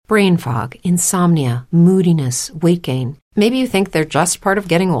brain fog, insomnia, moodiness, weight gain. Maybe you think they're just part of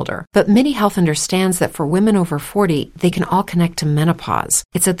getting older, but MIDI Health understands that for women over 40, they can all connect to menopause.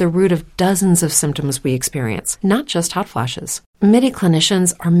 It's at the root of dozens of symptoms we experience, not just hot flashes. MIDI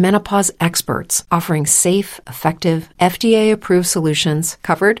clinicians are menopause experts, offering safe, effective, FDA-approved solutions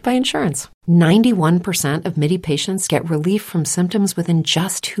covered by insurance. 91% of MIDI patients get relief from symptoms within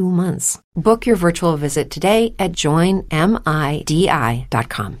just 2 months. Book your virtual visit today at joinmidi.com.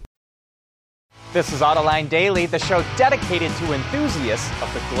 This is Autoline Daily, the show dedicated to enthusiasts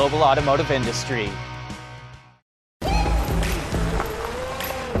of the global automotive industry.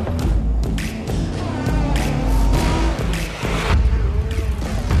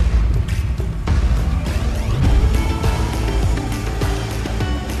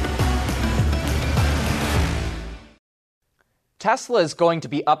 Tesla is going to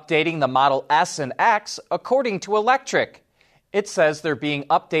be updating the Model S and X according to Electrek. It says they're being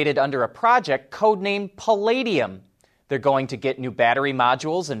updated under a project codenamed Palladium. They're going to get new battery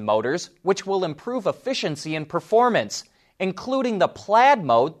modules and motors, which will improve efficiency and performance, including the Plaid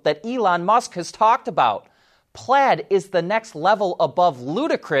mode that Elon Musk has talked about. Plaid is the next level above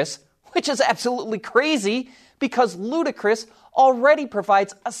Ludicrous, which is absolutely crazy because Ludicrous already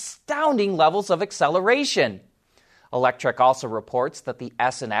provides astounding levels of acceleration. Electrek also reports that the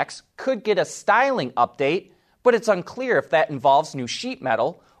S and X could get a styling update, but it's unclear if that involves new sheet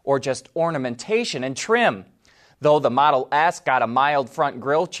metal or just ornamentation and trim. Though the Model S got a mild front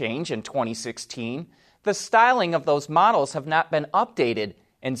grille change in 2016, the styling of those models have not been updated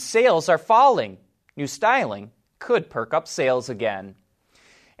and sales are falling. New styling could perk up sales again.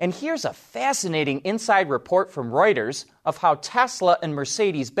 And here's a fascinating inside report from Reuters of how Tesla and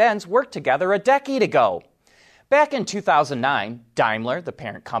Mercedes-Benz worked together a decade ago. Back in 2009, Daimler, the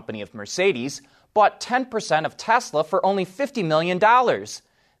parent company of Mercedes, bought 10% of Tesla for only $50 million.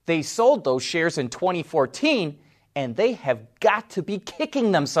 They sold those shares in 2014, and they have got to be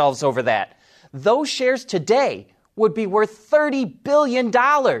kicking themselves over that. Those shares today would be worth $30 billion.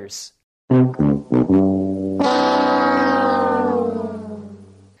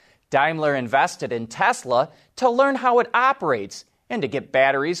 Daimler invested in Tesla to learn how it operates and to get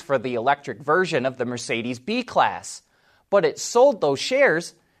batteries for the electric version of the Mercedes B-Class. But it sold those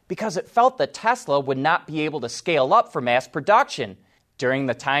shares because it felt that Tesla would not be able to scale up for mass production. During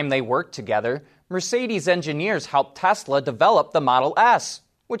the time they worked together, Mercedes engineers helped Tesla develop the Model S,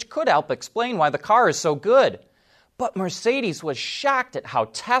 which could help explain why the car is so good. But Mercedes was shocked at how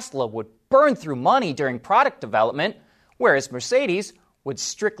Tesla would burn through money during product development, whereas Mercedes would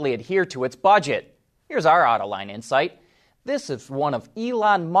strictly adhere to its budget. Here's our Autoline insight. This is one of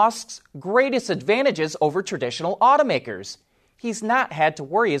Elon Musk's greatest advantages over traditional automakers. He's not had to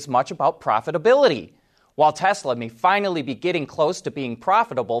worry as much about profitability. While Tesla may finally be getting close to being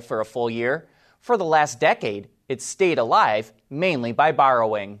profitable for a full year, for the last decade, it's stayed alive mainly by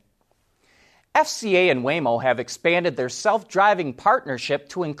borrowing. FCA and Waymo have expanded their self-driving partnership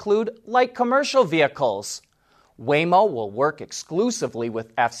to include light commercial vehicles. Waymo will work exclusively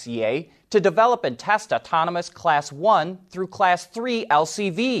with FCA to develop and test autonomous Class 1 through Class 3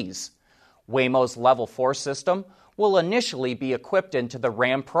 LCVs. Waymo's Level 4 system will initially be equipped into the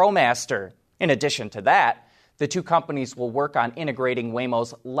Ram ProMaster. In addition to that, the two companies will work on integrating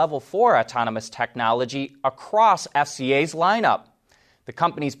Waymo's Level 4 autonomous technology across FCA's lineup. The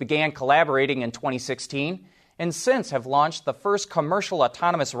companies began collaborating in 2016 and since have launched the first commercial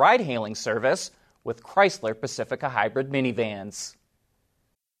autonomous ride-hailing service with Chrysler Pacifica hybrid minivans.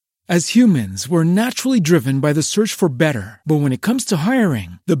 As humans, we're naturally driven by the search for better. But when it comes to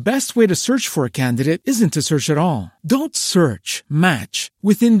hiring, the best way to search for a candidate isn't to search at all. Don't search, match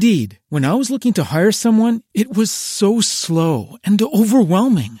with Indeed. When I was looking to hire someone, it was so slow and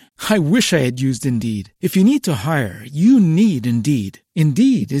overwhelming. I wish I had used Indeed. If you need to hire, you need Indeed.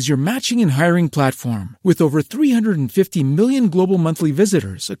 Indeed is your matching and hiring platform with over 350 million global monthly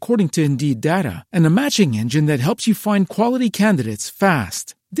visitors, according to Indeed data, and a matching engine that helps you find quality candidates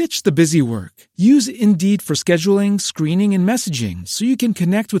fast. Ditch the busy work. Use Indeed for scheduling, screening, and messaging so you can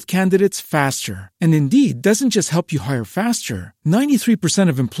connect with candidates faster. And Indeed doesn't just help you hire faster. 93%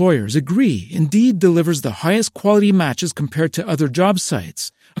 of employers agree Indeed delivers the highest quality matches compared to other job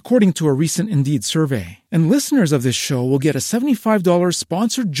sites, according to a recent Indeed survey. And listeners of this show will get a $75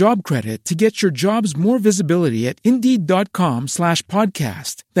 sponsored job credit to get your jobs more visibility at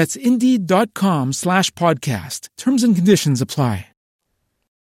Indeed.com/podcast. That's Indeed.com/podcast. Terms and conditions apply.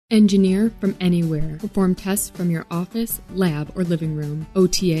 Engineer from anywhere. Perform tests from your office, lab, or living room.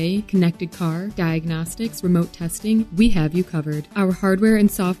 OTA, connected car, diagnostics, remote testing, we have you covered. Our hardware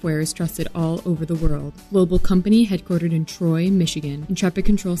and software is trusted all over the world. Global company headquartered in Troy, Michigan. Intrepid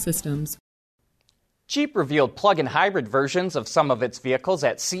Control Systems. Jeep revealed plug-in hybrid versions of some of its vehicles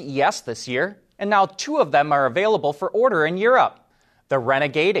at CES this year, and now 2 of them are available for order in Europe. The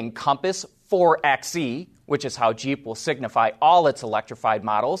Renegade and Compass 4xe, which is how Jeep will signify all its electrified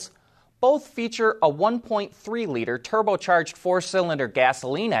models, both feature a 1.3-liter turbocharged 4-cylinder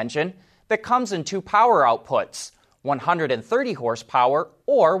gasoline engine that comes in 2 power outputs, 130 horsepower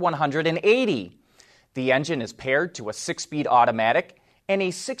or 180. The engine is paired to a 6-speed automatic and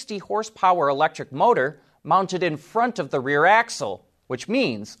a 60 horsepower electric motor mounted in front of the rear axle, which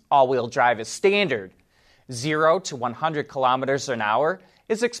means all-wheel drive is standard. 0 to 100 kilometers an hour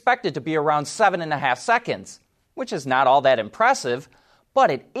is expected to be around 7.5 seconds, which is not all that impressive,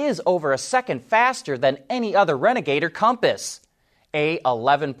 but it is over a second faster than any other Renegade or Compass. A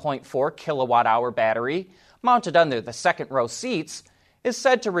 11.4 kilowatt-hour battery, mounted under the second-row seats, is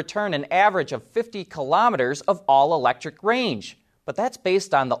said to return an average of 50 kilometers of all-electric range, but that's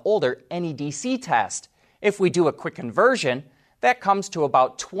based on the older NEDC test. If we do a quick conversion, that comes to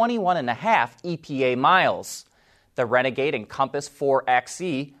about 21.5 EPA miles. The Renegade and Compass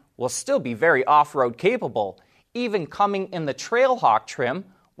 4xe will still be very off-road capable, even coming in the Trailhawk trim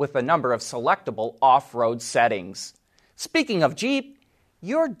with a number of selectable off-road settings. Speaking of Jeep,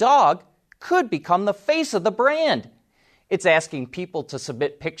 your dog could become the face of the brand. It's asking people to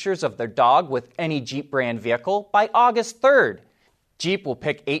submit pictures of their dog with any Jeep brand vehicle by August 3rd. Jeep will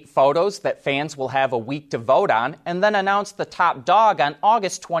pick 8 photos that fans will have a week to vote on and then announce the top dog on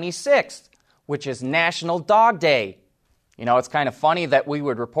August 26th, which is National Dog Day. You know, it's kind of funny that we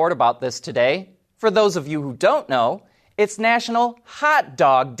would report about this today. For those of you who don't know, it's National Hot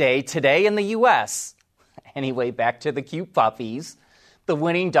Dog Day today in the U.S. Anyway, back to the cute puppies. The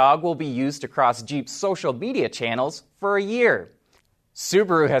winning dog will be used across Jeep's social media channels for a year.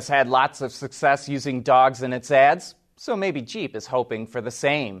 Subaru has had lots of success using dogs in its ads, so maybe Jeep is hoping for the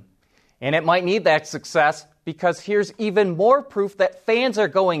same. And it might need that success because here's even more proof that fans are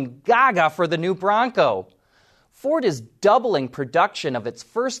going gaga for the new Bronco. Ford is doubling production of its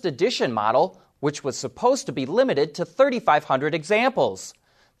first edition model, which was supposed to be limited to 3,500 examples.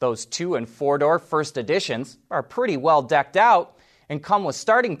 Those 2- and 4-door first editions are pretty well decked out and come with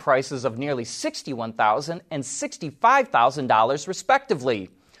starting prices of nearly $61,000 and $65,000 respectively.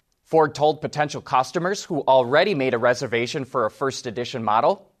 Ford told potential customers who already made a reservation for a first edition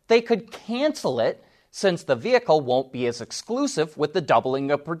model they could cancel it since the vehicle won't be as exclusive with the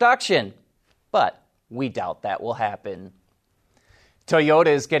doubling of production. But we doubt that will happen. Toyota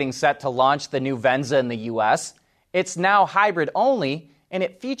is getting set to launch the new Venza in the U.S. It's now hybrid only, and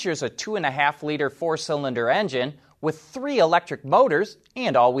it features a 2.5-liter 4-cylinder engine with 3 electric motors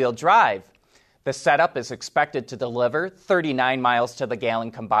and all-wheel drive. The setup is expected to deliver 39 miles to the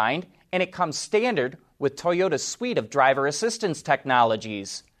gallon combined, and it comes standard with Toyota's suite of driver assistance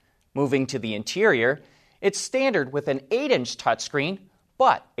technologies. Moving to the interior, it's standard with an 8-inch touchscreen,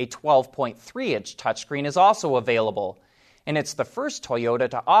 but a 12.3-inch touchscreen is also available. And it's the first Toyota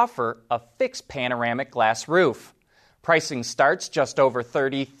to offer a fixed panoramic glass roof. Pricing starts just over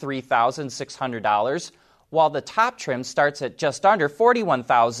 $33,600, while the top trim starts at just under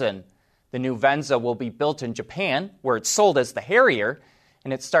 $41,000. The new Venza will be built in Japan, where it's sold as the Harrier,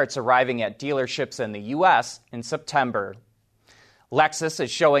 and it starts arriving at dealerships in the U.S. in September. Lexus is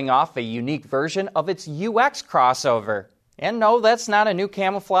showing off a unique version of its UX crossover. And no, that's not a new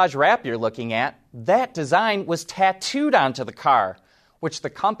camouflage wrap you're looking at. That design was tattooed onto the car, which the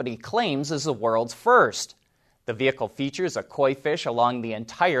company claims is the world's first. The vehicle features a koi fish along the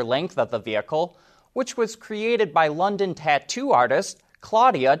entire length of the vehicle, which was created by London tattoo artist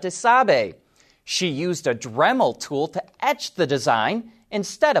Claudia de Sabe. She used a Dremel tool to etch the design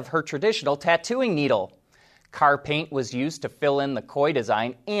instead of her traditional tattooing needle. Car paint was used to fill in the koi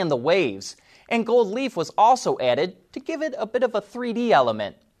design and the waves, and gold leaf was also added to give it a bit of a 3D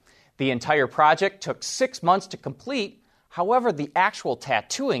element. The entire project took 6 months to complete. However, the actual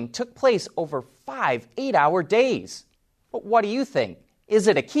tattooing took place over 5 8-hour days. But what do you think? Is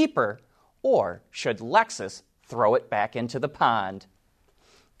it a keeper, or should Lexus throw it back into the pond?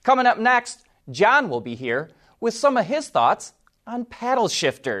 Coming up next, John will be here with some of his thoughts on paddle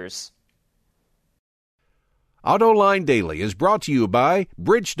shifters. AutoLine Daily is brought to you by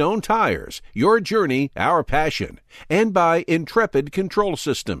Bridgestone Tires, your journey, our passion, and by Intrepid Control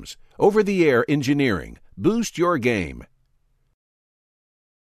Systems, over-the-air engineering. Boost your game.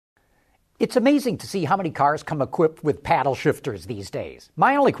 It's amazing to see how many cars come equipped with paddle shifters these days.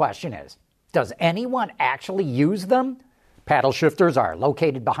 My only question is, does anyone actually use them? Paddle shifters are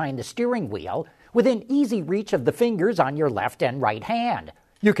located behind the steering wheel within easy reach of the fingers on your left and right hand.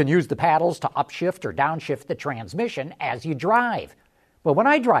 You can use the paddles to upshift or downshift the transmission as you drive. But when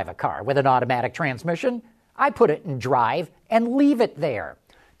I drive a car with an automatic transmission, I put it in drive and leave it there.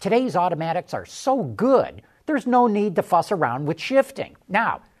 Today's automatics are so good, there's no need to fuss around with shifting.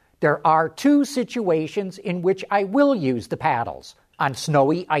 Now, there are two situations in which I will use the paddles. On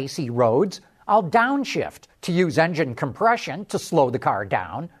snowy, icy roads, I'll downshift to use engine compression to slow the car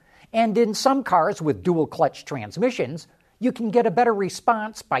down. And in some cars with dual clutch transmissions, you can get a better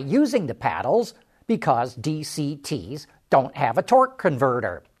response by using the paddles because DCTs don't have a torque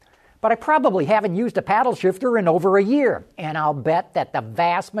converter. But I probably haven't used a paddle shifter in over a year, and I'll bet that the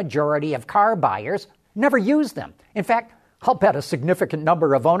vast majority of car buyers never use them. In fact, I'll bet a significant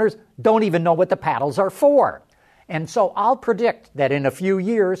number of owners don't even know what the paddles are for. And so I'll predict that in a few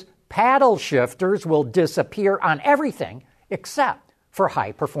years, paddle shifters will disappear on everything except for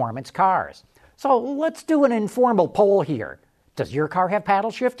high-performance cars. So let's do an informal poll here. Does your car have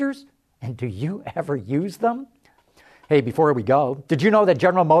paddle shifters? And do you ever use them? Hey, before we go, did you know that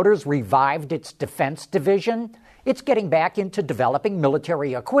General Motors revived its defense division? It's getting back into developing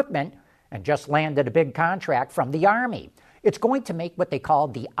military equipment and just landed a big contract from the Army. It's going to make what they call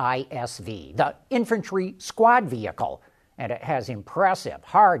the ISV, the Infantry Squad Vehicle, and it has impressive,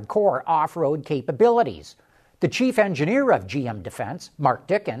 hardcore off-road capabilities. The chief engineer of GM Defense, Mark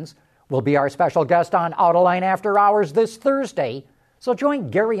Dickens, will be our special guest on Autoline After Hours this Thursday, so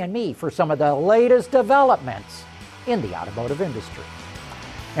join Gary and me for some of the latest developments in the automotive industry.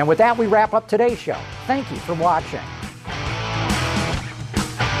 And with that, we wrap up today's show. Thank you for watching.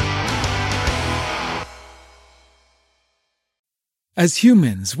 As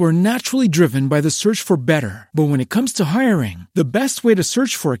humans, we're naturally driven by the search for better. But when it comes to hiring, the best way to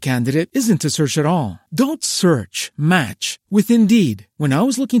search for a candidate isn't to search at all. Don't search, match with Indeed. When I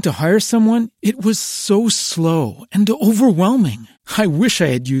was looking to hire someone, it was so slow and overwhelming. I wish I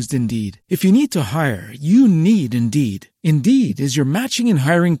had used Indeed. If you need to hire, you need Indeed. Indeed is your matching and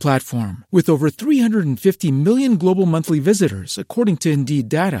hiring platform with over 350 million global monthly visitors, according to Indeed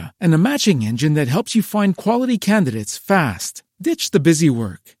data, and a matching engine that helps you find quality candidates fast. Ditch the busy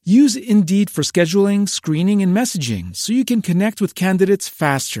work. Use Indeed for scheduling, screening, and messaging so you can connect with candidates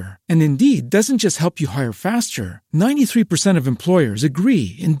faster. And Indeed doesn't just help you hire faster. 93% of employers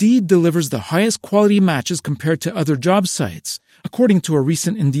agree Indeed delivers the highest quality matches compared to other job sites, according to a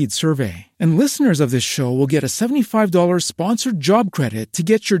recent Indeed survey. And listeners of this show will get a $75 sponsored job credit to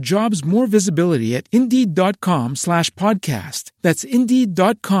get your jobs more visibility at Indeed.com/podcast. That's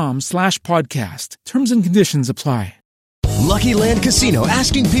Indeed.com/podcast. Terms and conditions apply. Lucky Land Casino,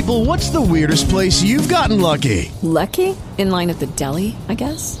 asking people, what's the weirdest place you've gotten lucky? Lucky? In line at the deli, I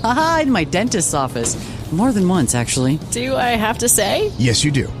guess? Aha, in my dentist's office. More than once, actually. Do I have to say? Yes,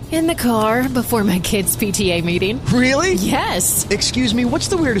 you do. In the car before my kids' PTA meeting. Really? Yes. Excuse me, what's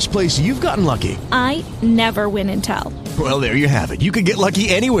the weirdest place you've gotten lucky? I never win and tell. Well, there you have it. You can get lucky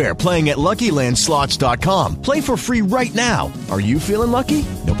anywhere, playing at LuckyLandSlots.com. Play for free right now. Are you feeling lucky?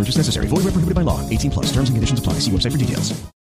 No purchase necessary. Void where prohibited by law. 18+. Terms and conditions apply. See website for details.